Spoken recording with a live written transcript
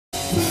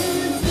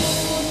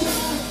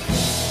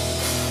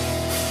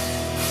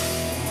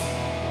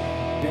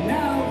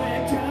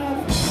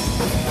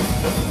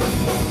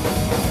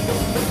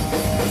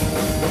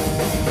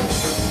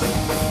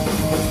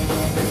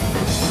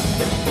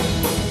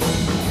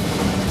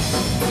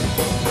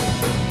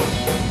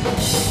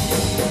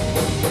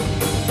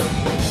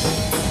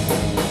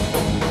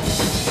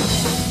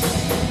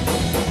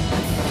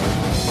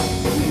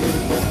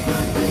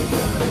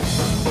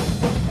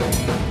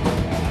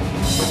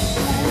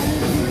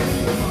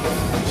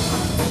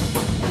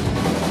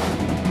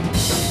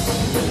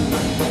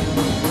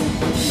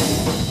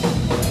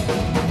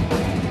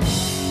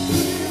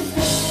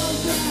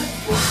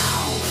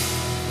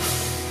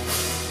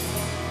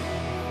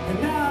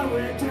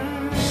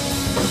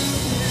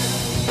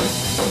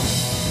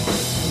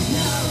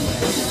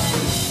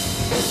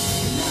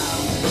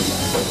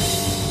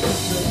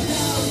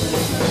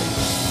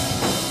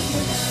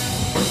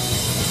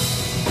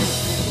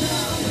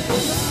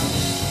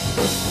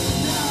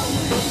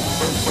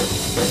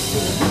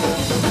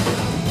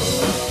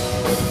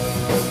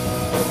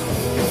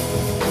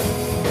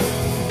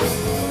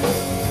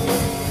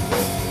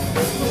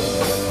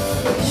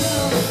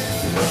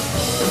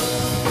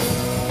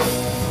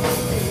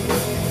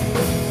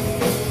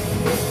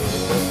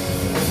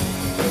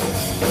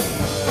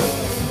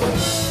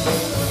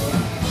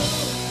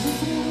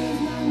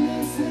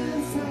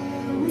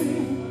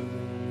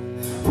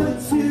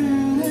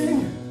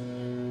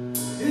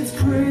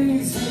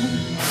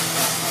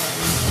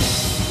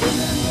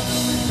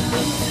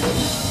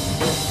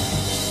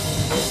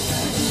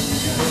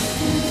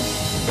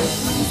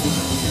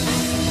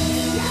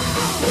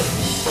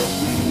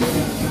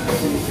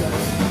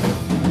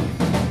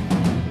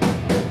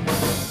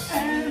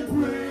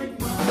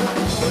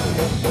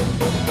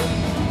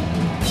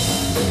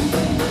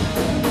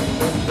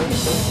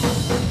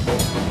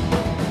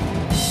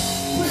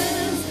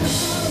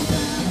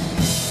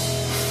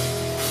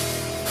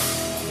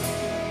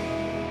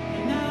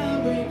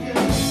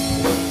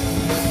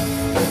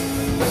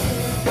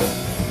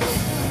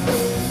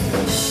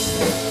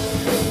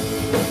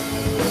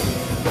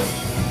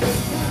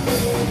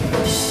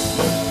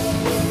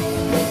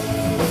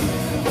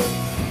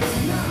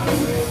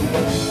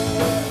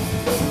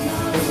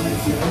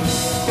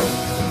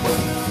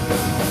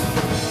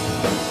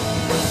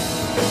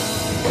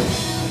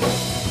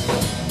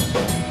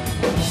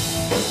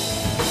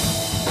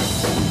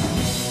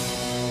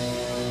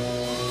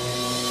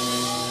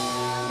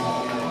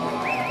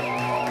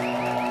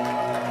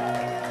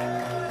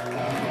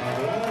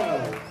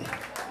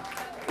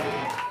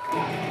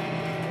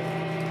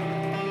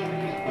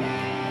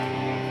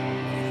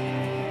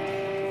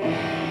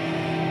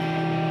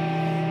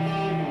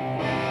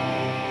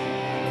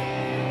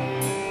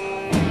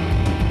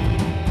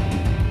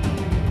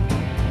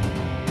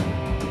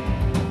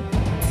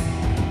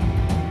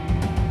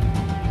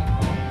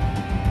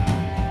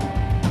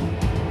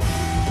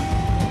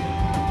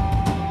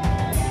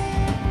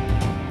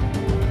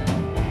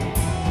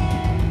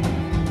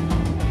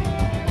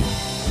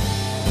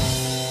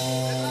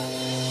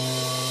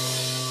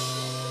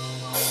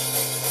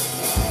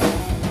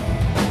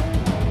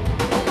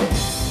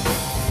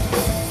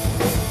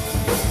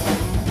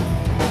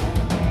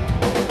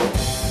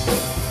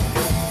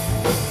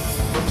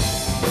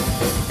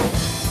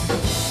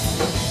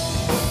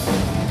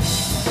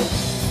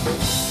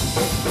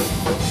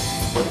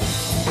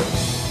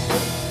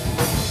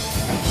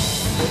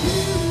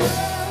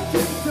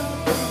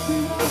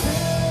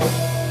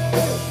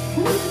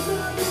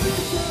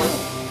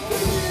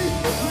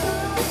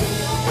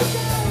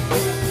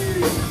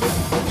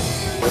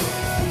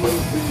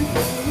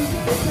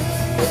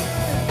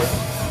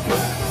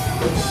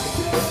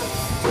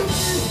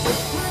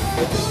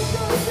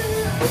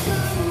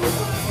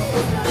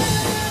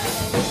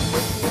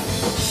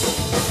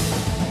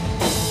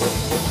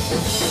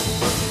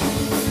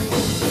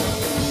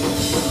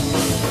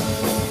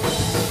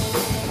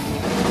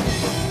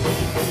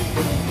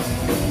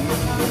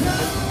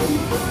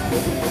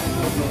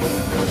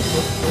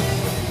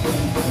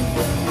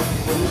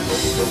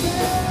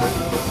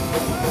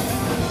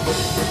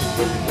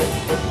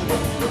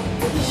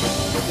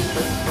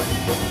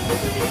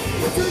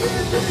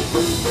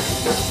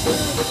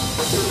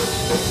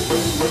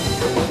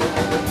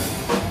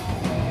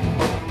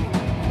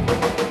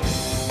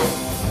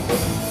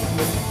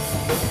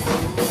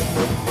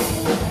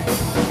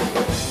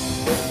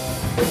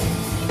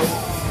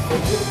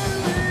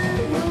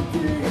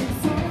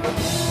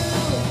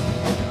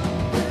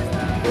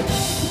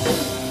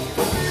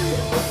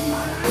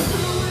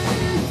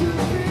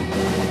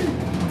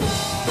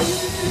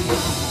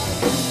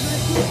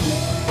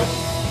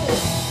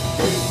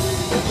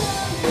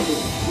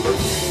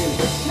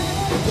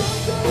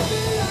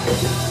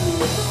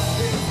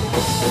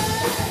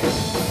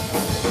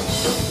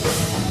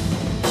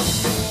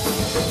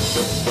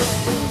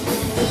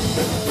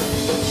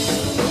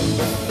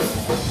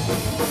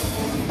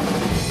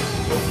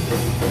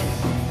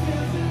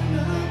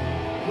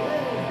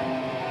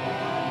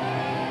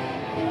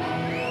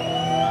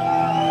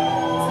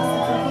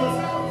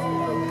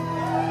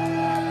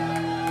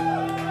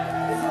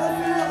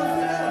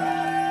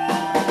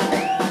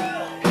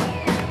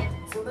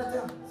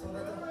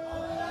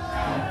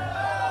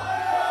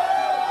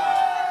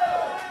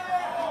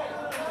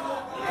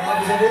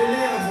Vous avez aimé,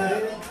 vous avez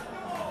aimé.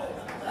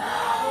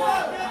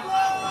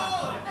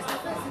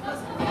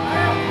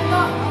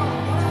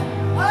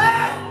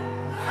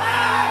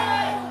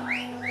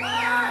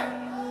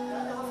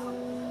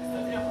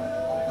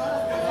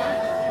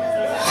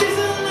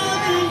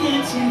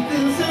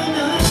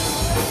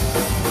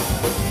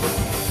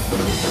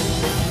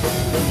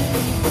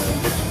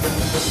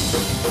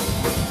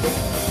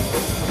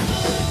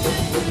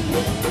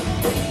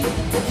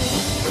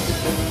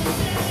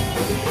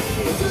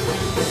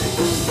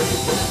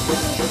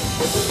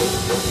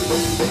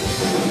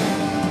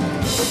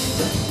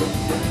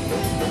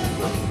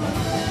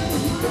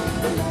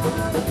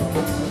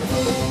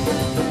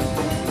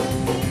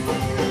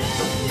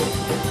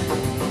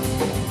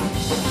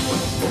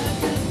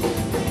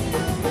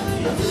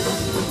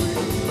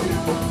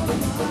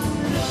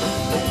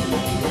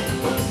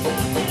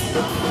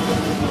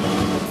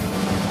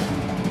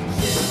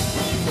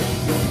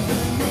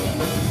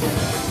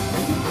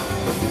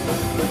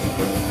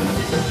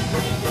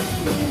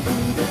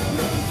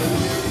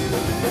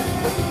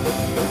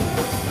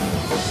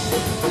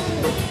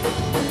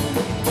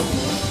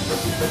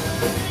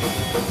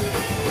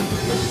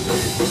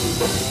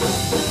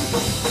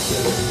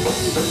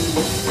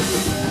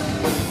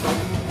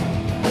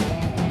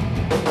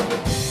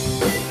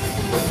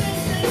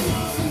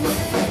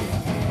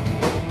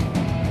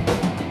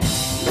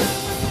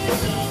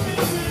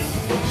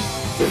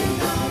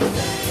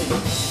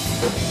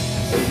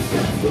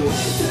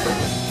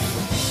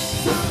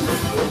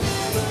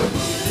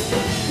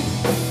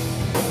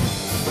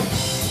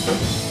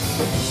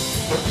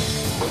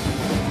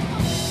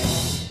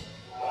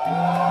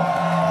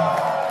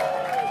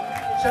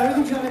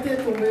 coup que j'ai arrêté de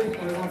tomber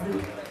pour les enfants.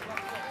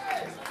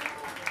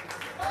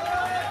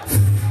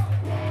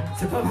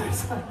 C'est pas mal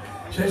ça.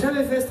 J'avais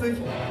jamais fait ce truc.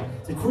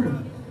 C'est cool.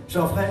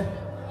 J'en ferai.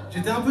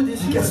 J'étais un peu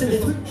déçu. J'ai cassé des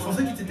trucs. Je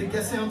pensais que tu t'étais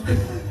cassé un truc.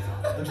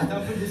 Donc j'étais un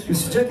peu déçu. Je me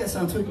suis déjà cassé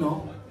un truc,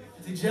 non?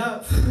 Tu t'es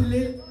déjà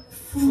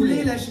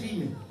foulé la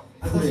cheville.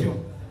 Attention.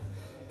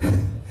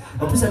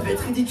 En plus, ça devait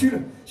être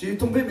ridicule. J'ai eu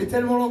tombé, mais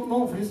tellement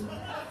lentement en plus.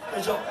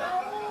 Genre.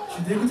 Je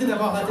suis dégoûté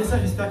d'avoir raté ça.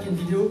 J'espère qu'il y a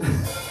une vidéo.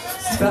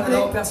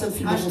 Non, personne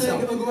filme mon concert.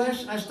 Hashtag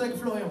Hogwash, hashtag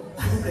Florian.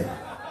 S'il vous plaît.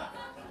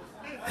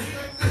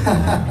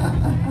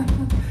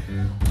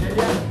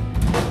 Génial.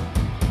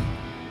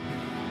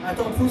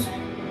 Attends, pousse.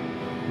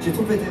 J'ai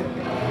tout pété.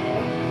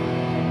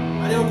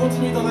 Allez, on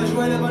continue dans la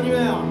joie et la bonne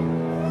humeur.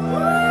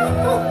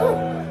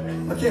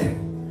 Ok.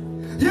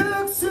 You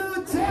look so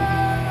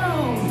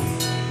down.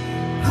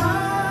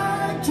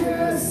 I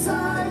guess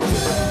I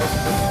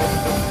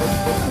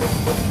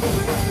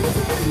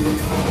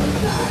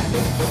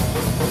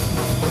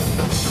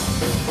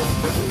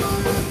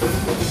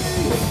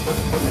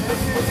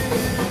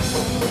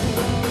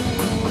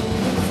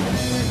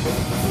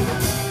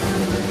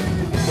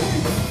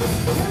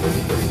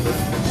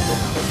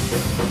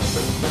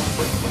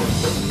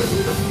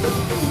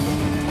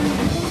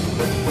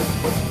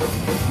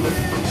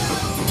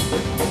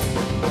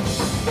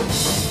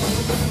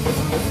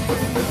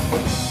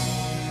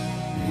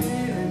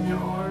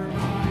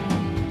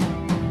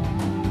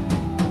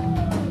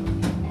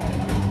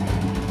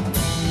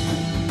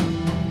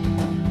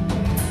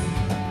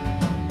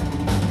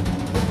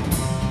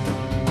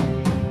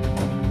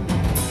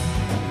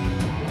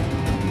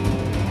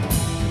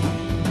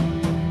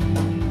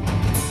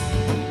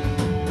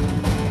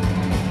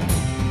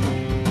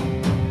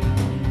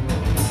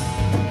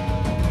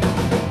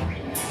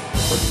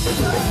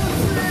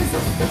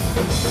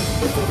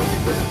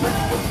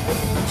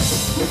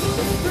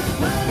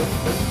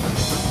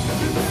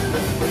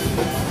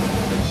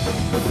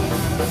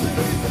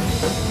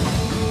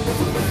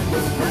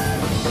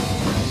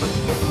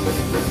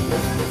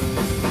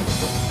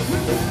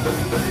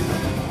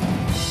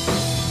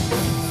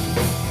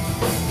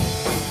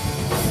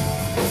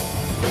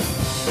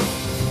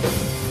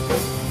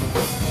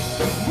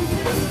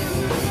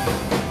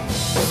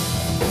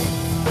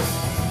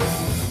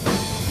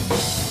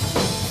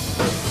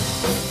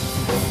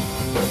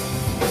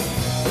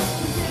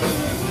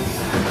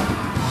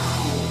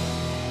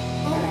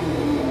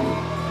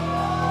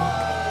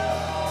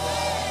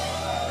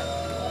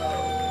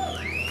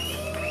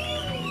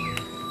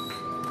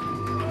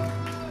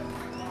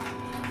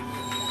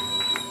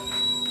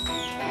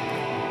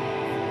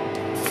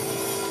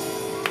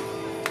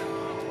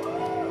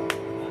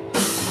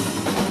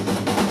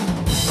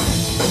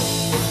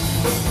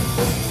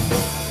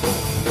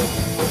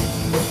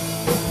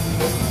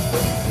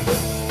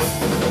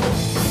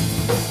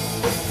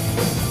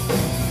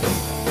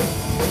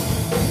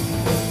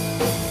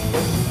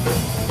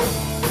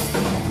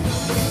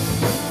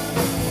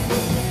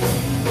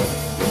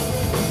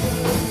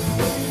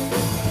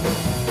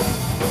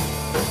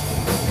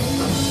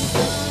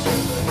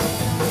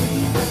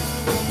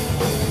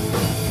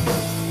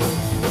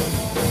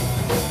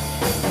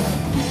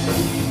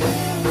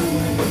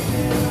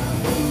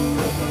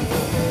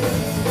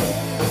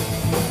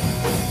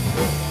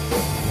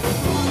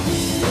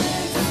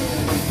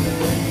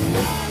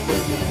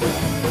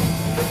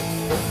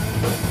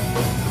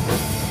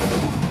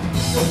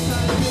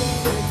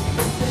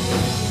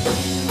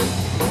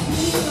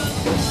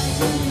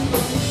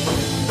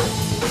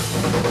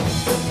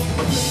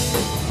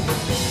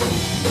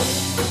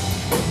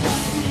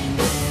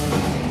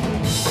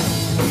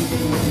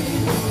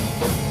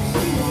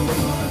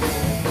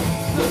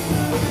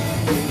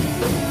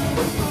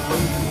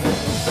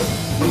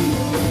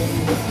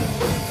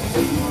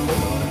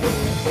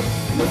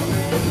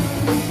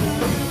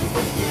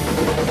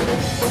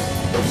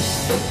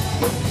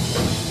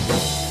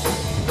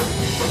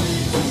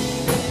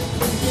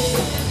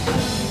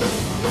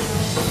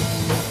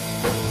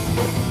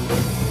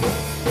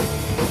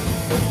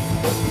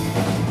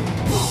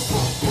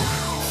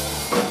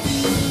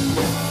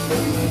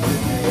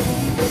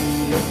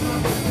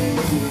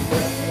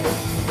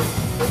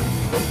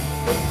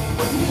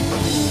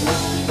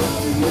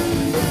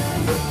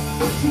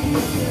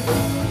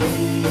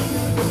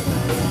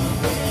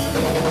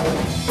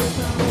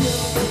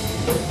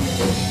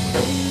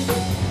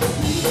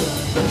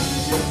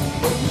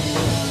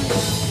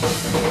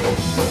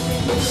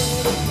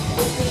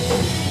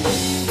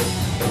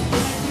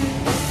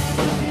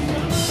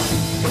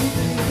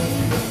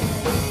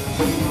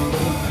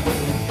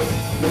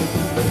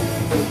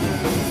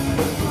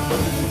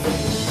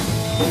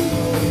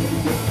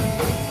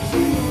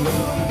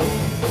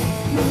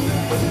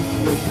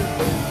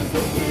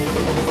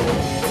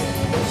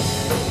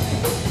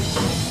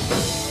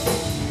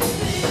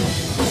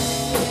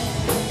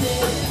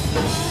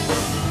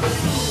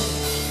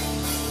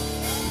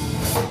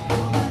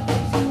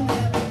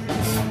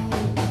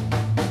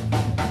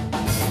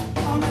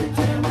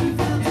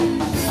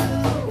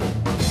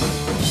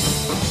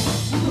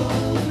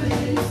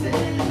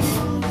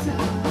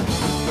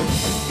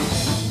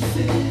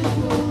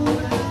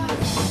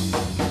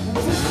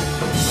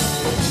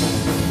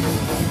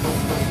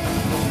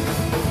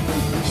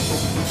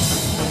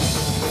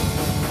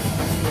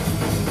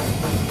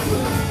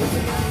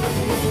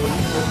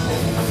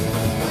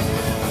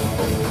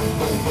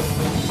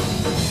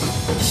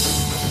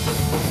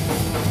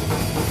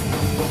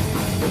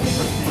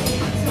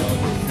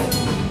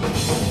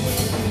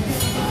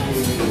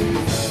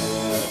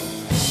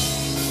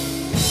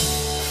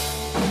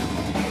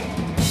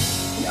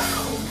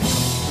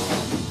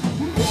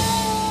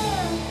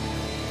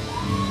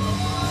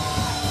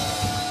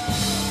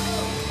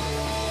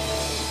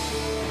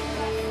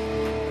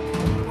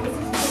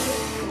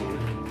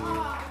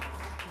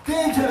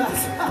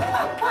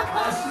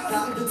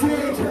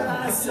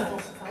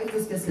Arrête de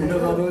se casser Une la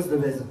gueule. overdose de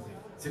baise.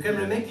 C'est quand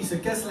même le mec qui se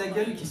casse la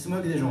gueule et qui se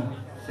moque des gens.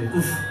 C'est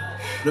ouf.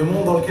 Le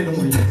monde dans lequel on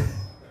vit.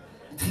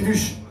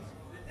 Trébuche.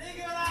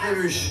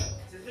 Trébuche.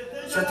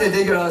 C'était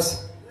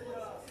dégueulasse.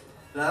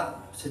 Là,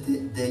 c'était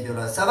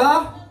dégueulasse. Ça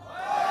va?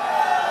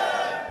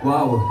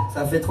 Waouh,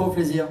 ça fait trop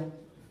plaisir.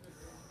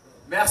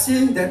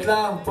 Merci d'être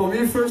là pour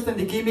Me First and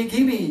the Gimme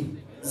Gimme. Et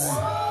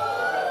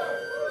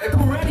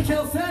pour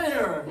Radical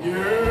Failure. Yeah.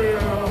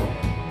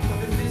 Ça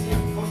fait plaisir.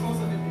 Franchement,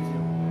 ça fait plaisir.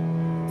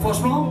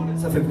 Franchement,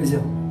 ça fait plaisir.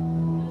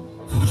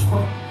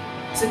 Franchement,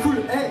 c'est cool.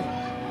 Hey,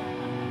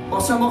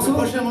 ancien Le morceau.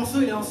 prochain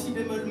morceau, il est en si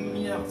bémol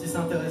mineur, si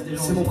ça intéresse des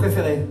gens. C'est mon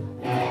préféré.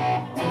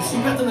 C'est une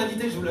super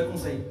tonalité, je vous la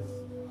conseille.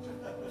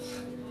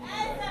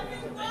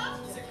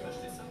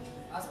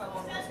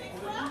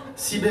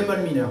 Si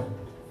bémol mineur.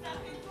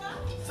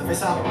 Ça fait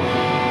ça.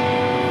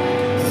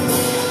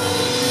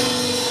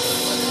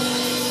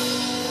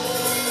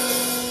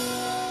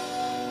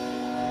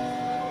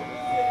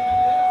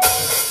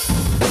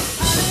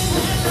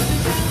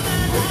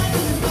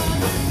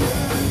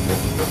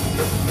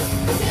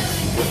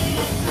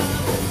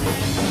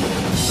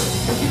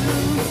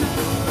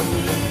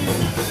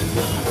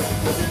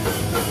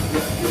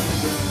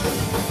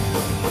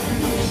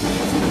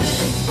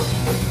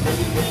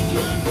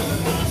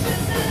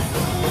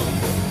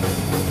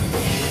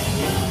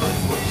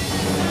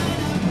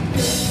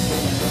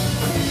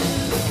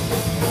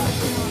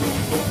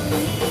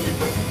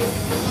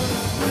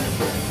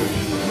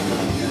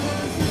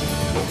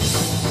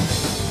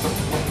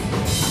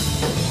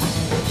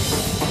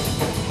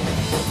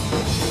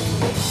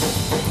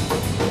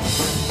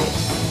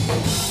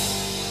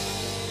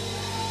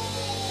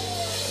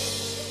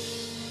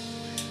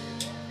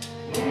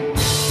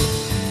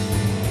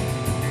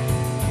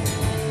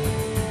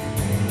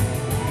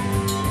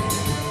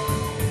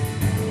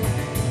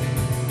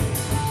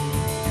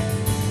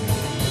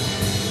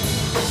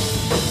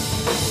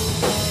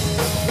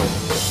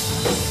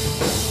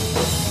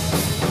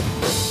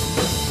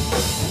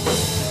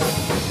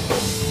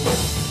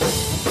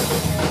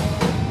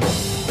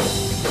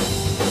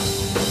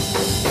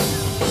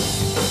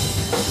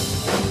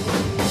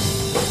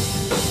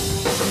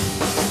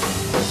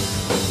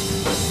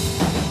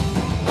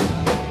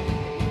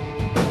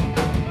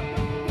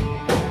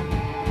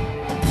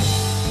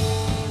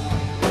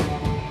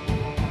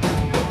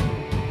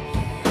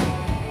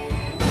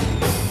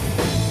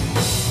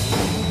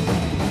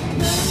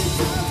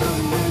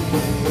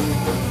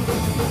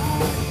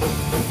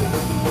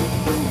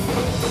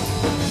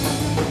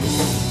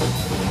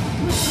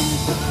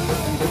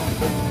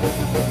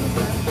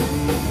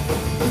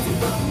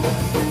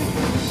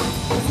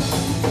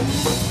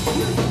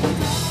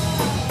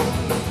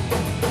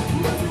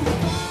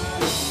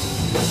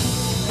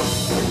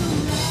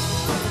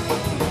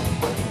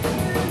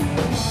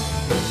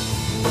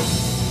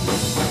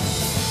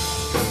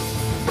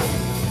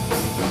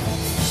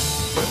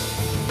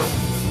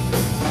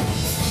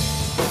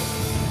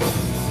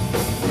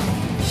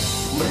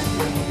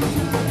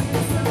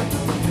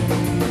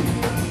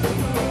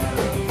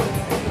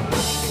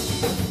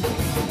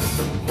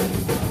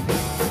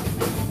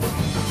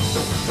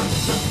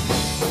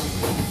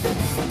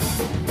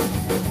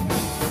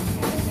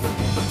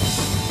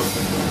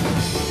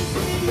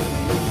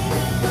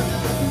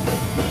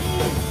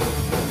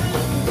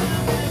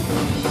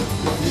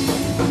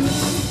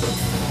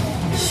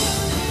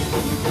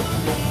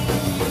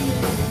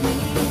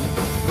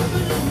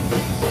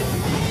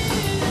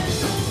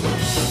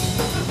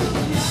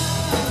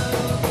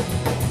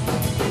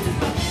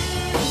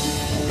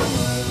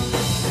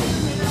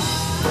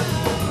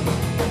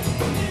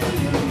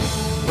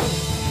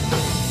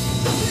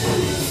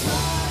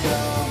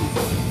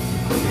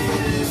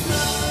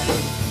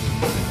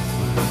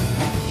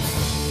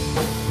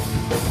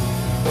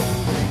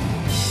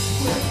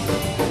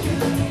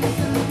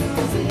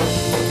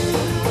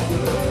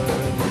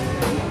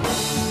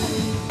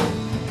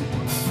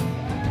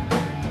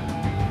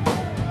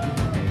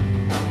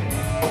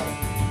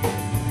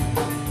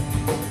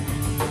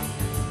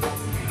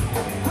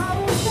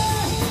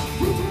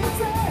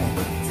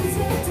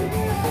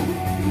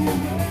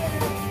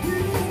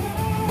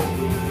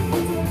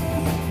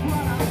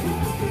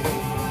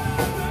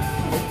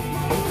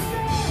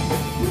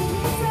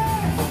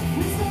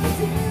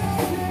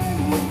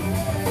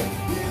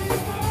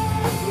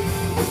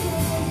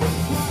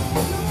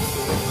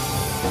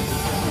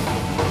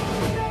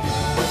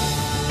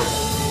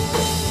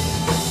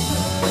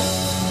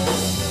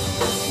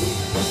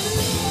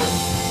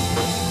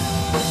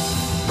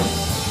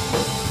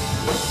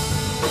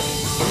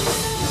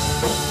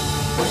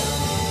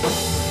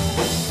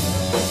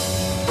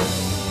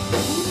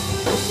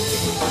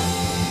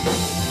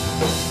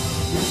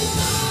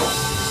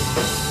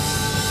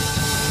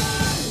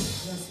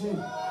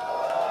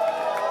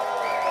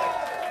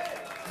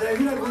 Vous avez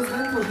vu la grosse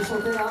reine quand j'ai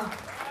chanté là?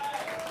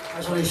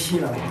 Ah, j'en ai chié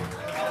là.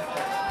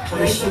 J'en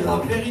ai chié là. Un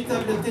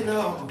véritable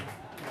ténor.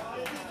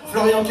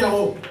 Florian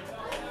Caro.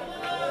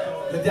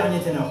 Le dernier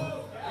ténor.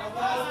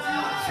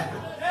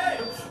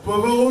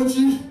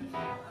 Pavarotti.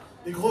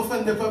 Les gros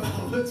fans de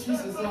Pavarotti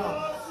ce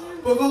soir.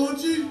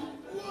 Pavarotti.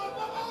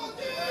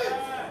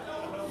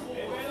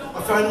 On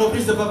va faire une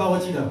reprise de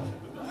Pavarotti là.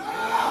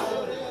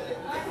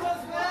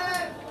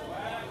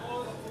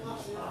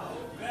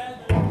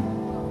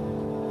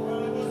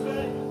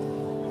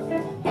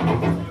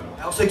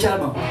 Alors on se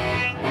calme.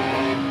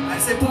 Ah,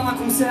 c'est pas un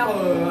concert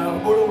alors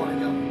mollo, les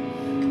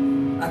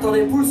gars.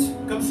 Attendez, pousse.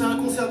 Comme c'est un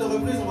concert de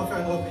reprise, on va faire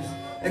une reprise.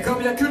 Et comme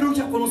il n'y a que nous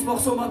qui reprenons ce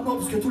morceau maintenant,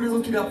 parce que tous les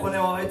autres qui l'apprenaient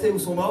ont arrêté ou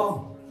sont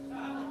morts.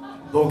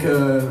 Donc,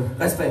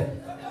 respect.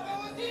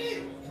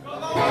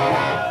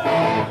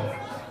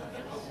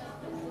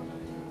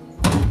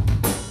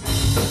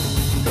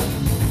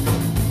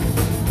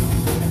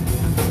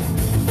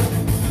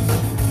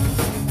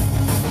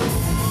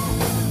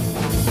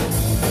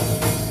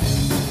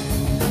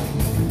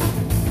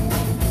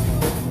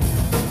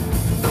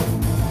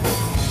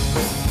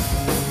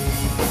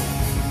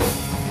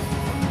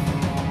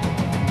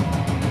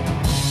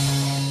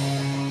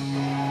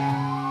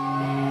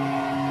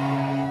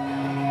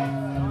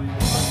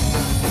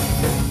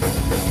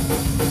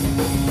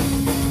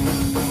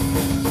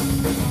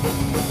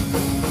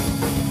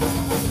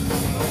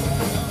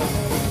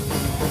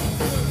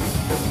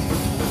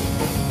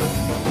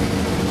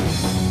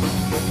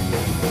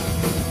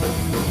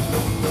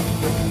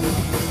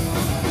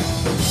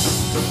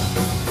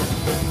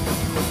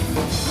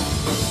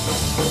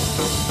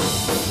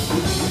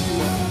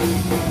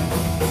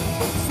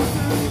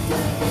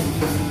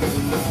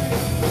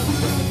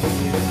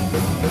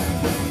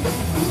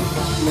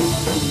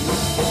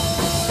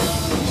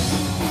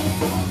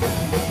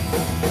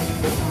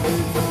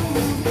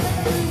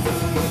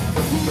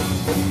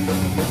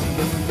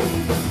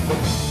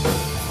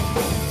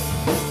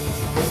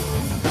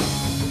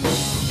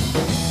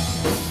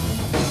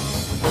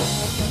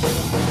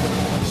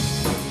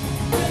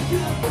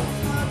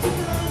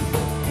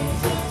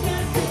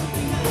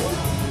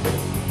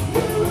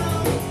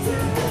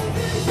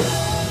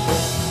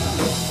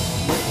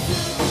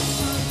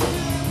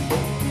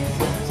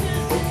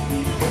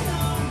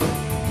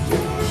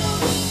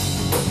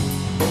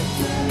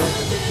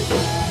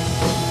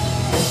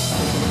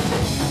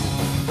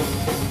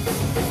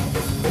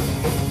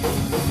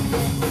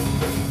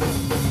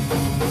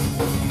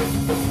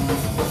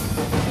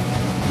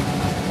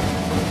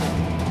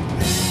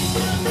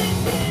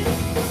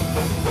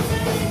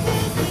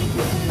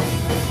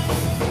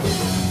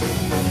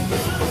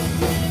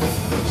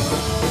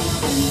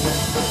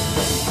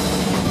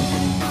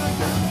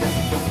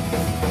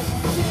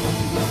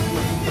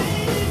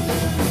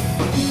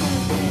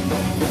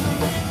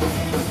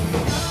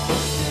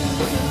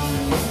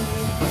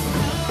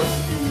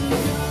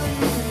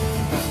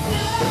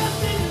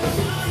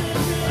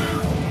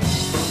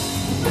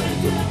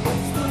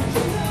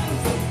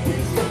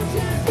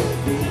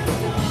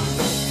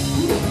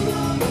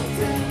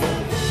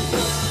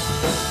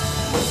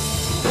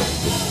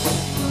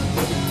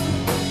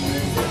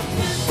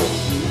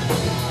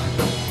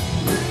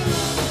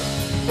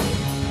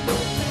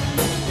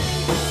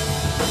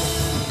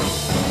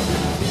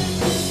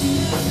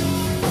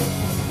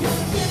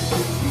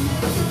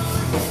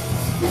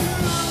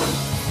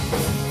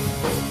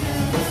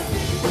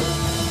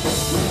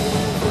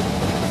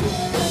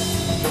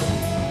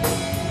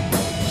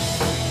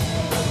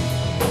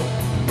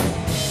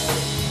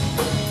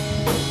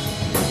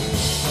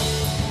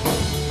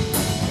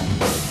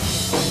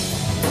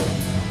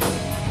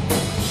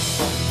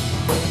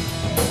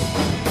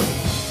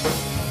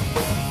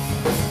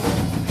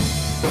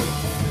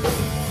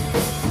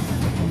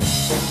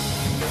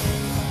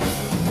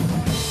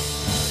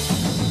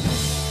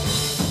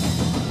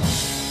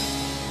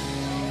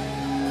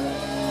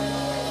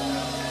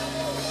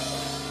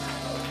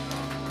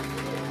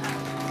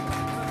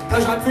 Ah,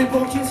 j'aurais pu être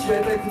banquier si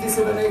j'avais pas écouté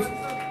Seven Eight.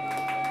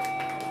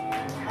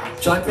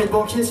 J'aurais pu être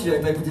banquier si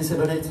j'avais pas écouté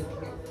Seven Eight.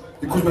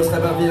 Du coup, je me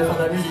serais pas mis à faire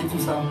de la musique, tout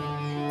ça.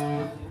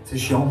 C'est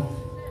chiant.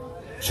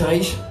 Je suis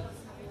riche.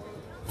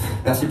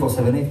 Merci pour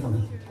Seven Eight, quand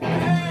même.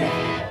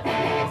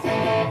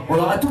 On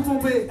aura tout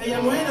pompé. Et y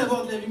a moyen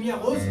d'avoir de la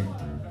lumière rose?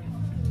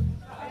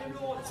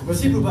 C'est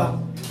possible ou pas?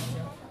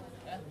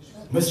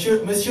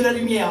 Monsieur la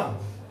lumière.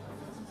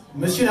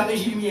 Monsieur la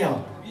régie lumière.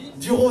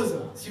 Du rose,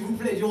 s'il vous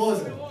plaît, du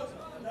rose.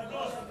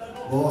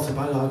 Bon, c'est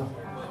pas grave.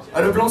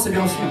 Ah, le blanc, c'est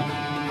bien aussi.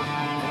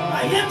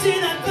 I empty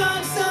that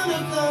box on the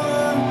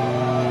floor.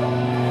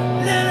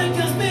 Let her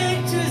cause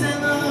pictures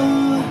and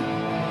more.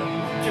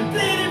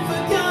 Completed,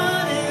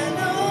 forgotten,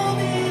 all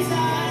these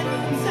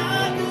items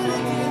I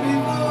couldn't do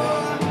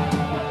before.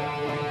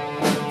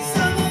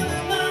 Some of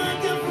them I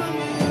got from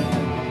you.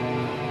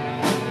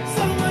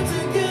 Some were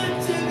too good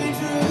to be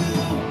true.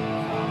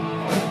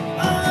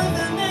 All of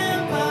them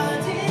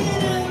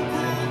embodied a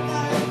path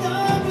I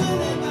thought would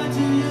lead back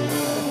to you.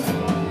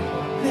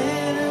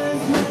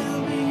 Letters will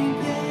be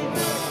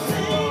paper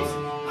names.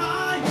 I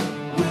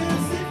will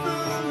sit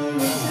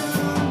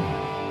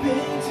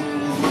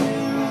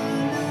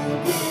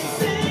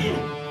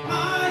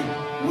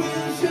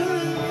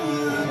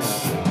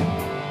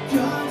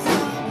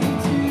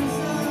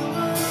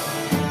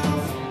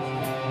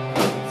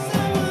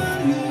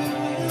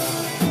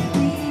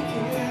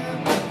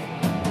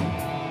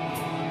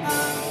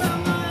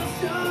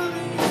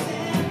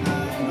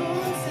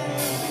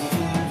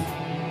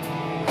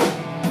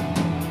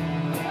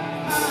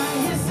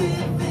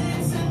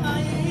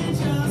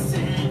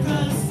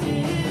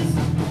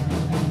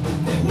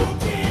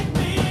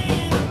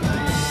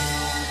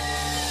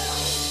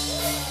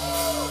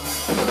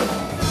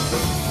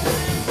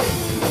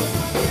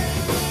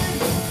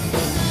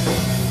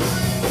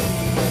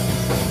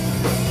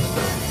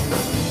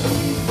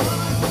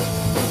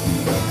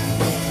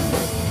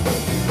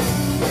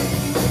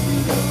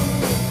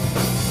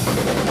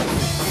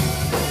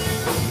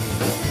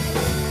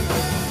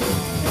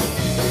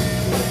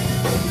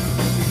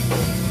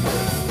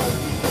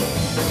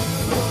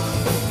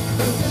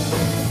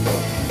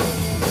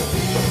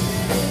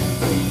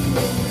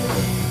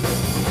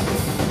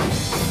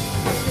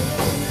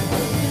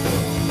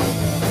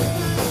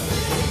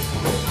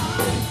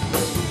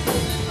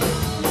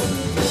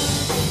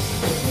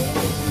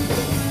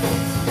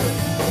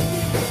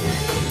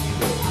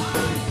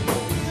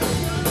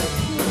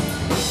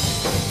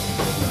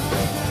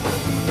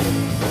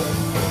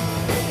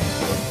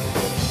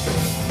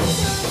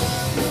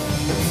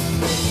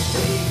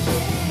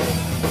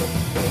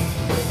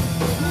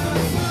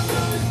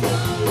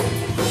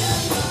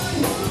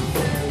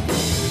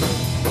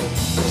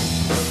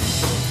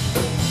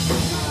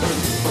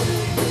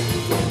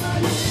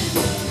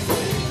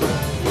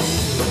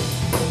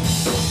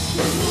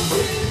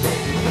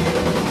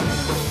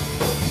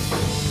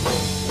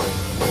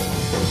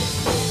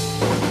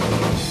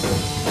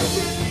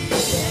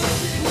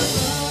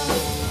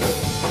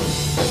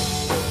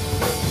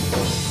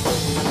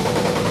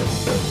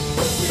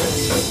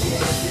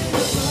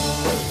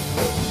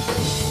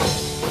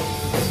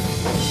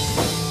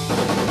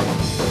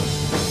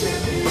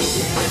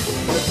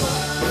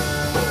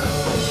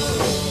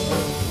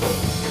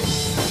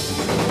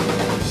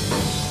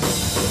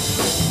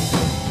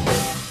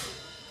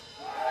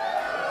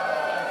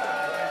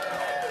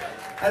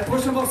Le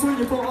prochain morceau,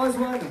 il est pour Rose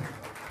One,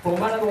 pour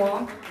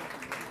Maladroit,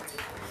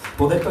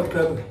 pour Dead Pop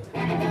Club,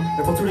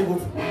 et pour tous les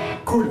groupes.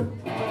 Cool.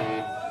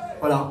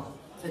 Voilà,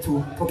 c'est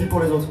tout. Tant pis pour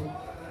les autres.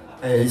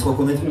 Et ils se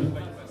reconnaîtront.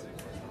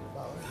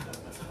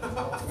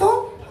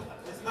 Non?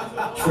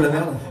 Je fous la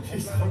merde.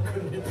 Ils se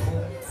reconnaîtront.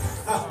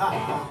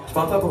 Je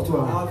parle pas pour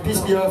toi.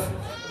 Peace me off.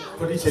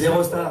 C'est les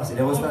rostas, c'est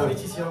les rostas.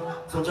 Politiciens.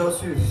 Ils sont déjà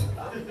au-dessus. Ils sont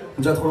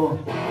déjà trop loin.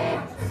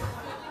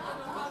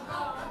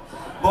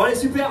 Bon allez,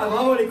 super,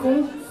 bravo les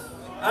cons.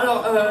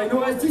 Alors, il nous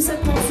reste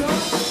 17 morceaux.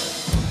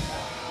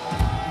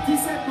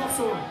 17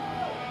 morceaux.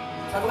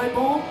 Ça vous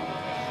répond?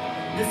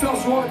 Les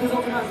first joueurs à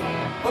 2h du matin.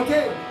 Ok,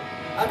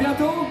 à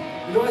bientôt.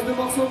 Il nous reste 2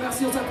 morceaux,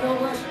 merci, on s'appelle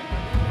Hogwash.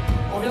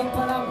 On vient de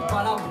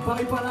Paname,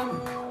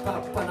 Paris-Paname.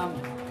 Paname.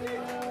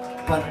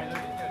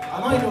 Ah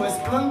non, il nous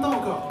reste plein de temps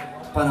encore.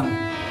 Paname.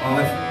 Oh,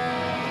 bref.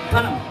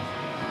 Paname.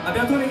 À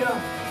bientôt les gars.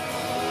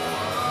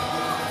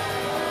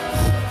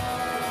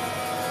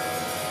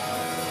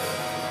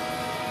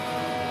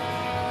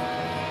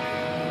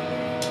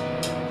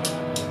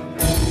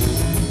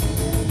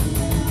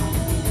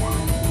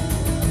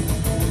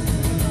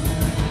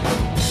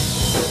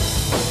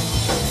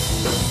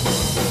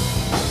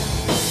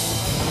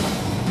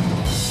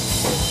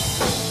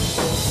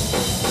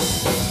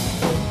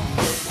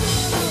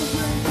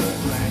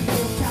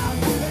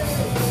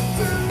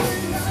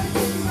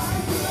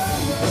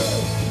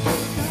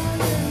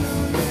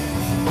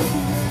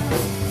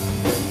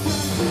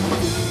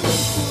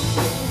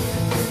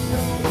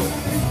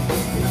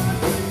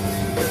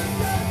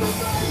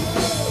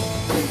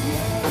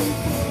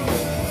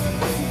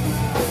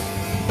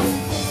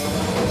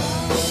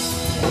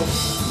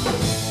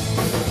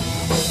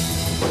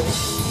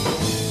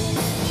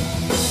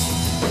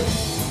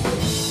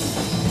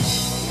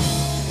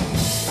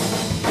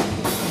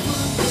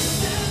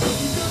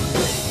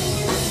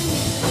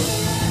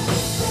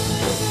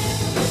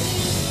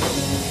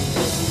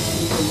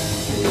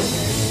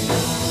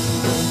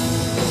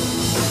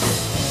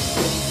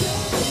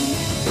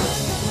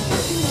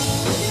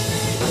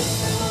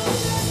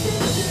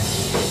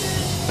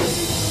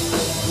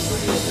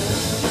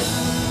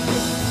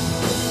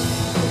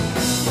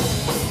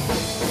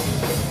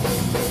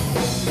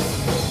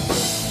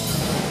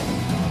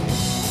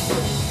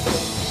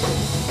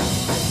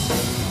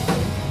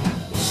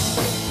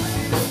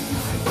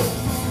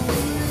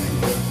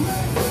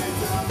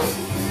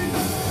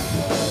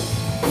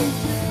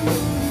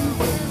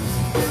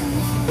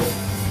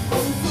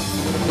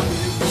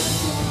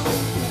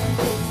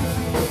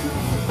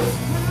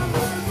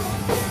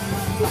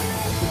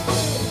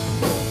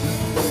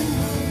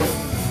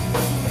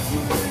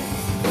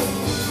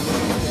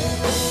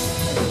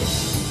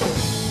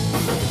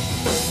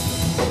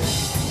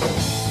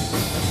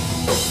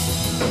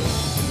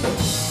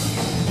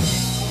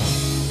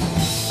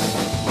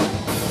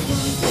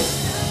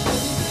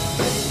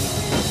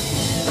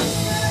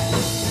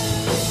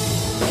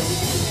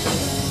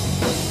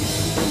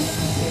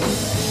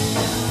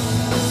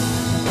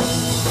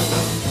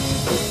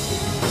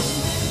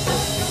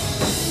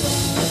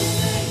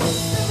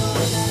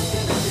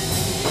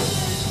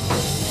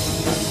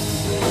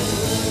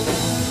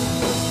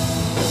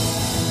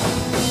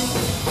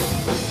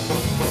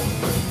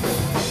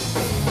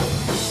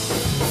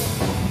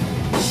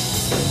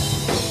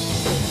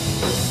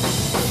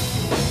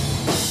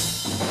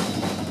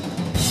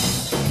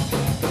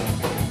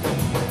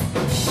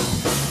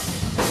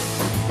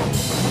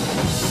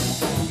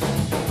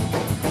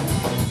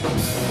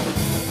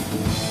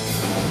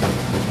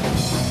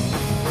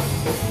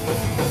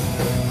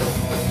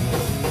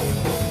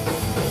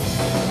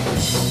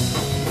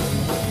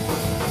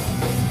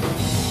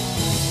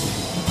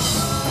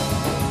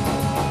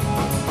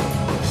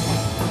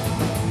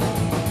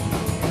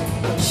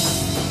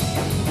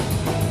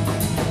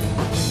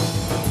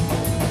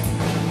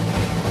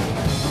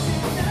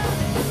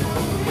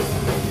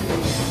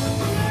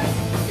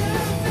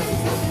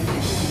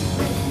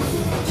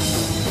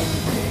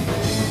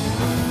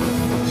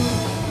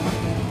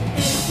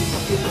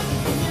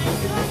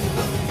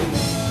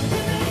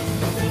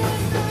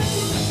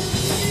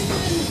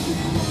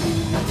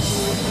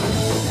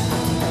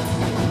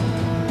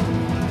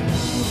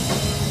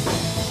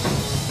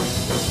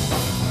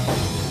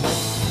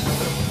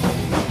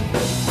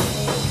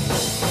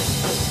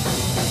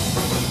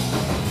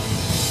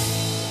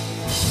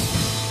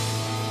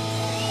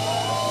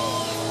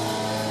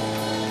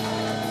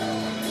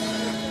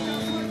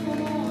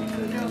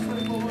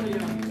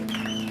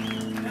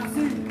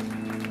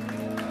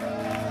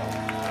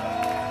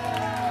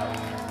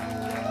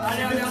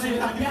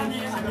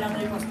 Un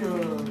dernier parce que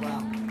voilà.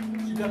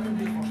 Super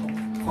public,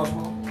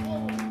 franchement.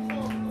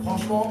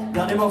 Franchement,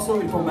 dernier morceau,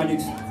 il est pour Malux. Ouais.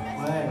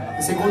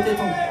 Et c'est gros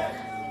téton.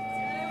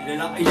 Il est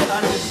là,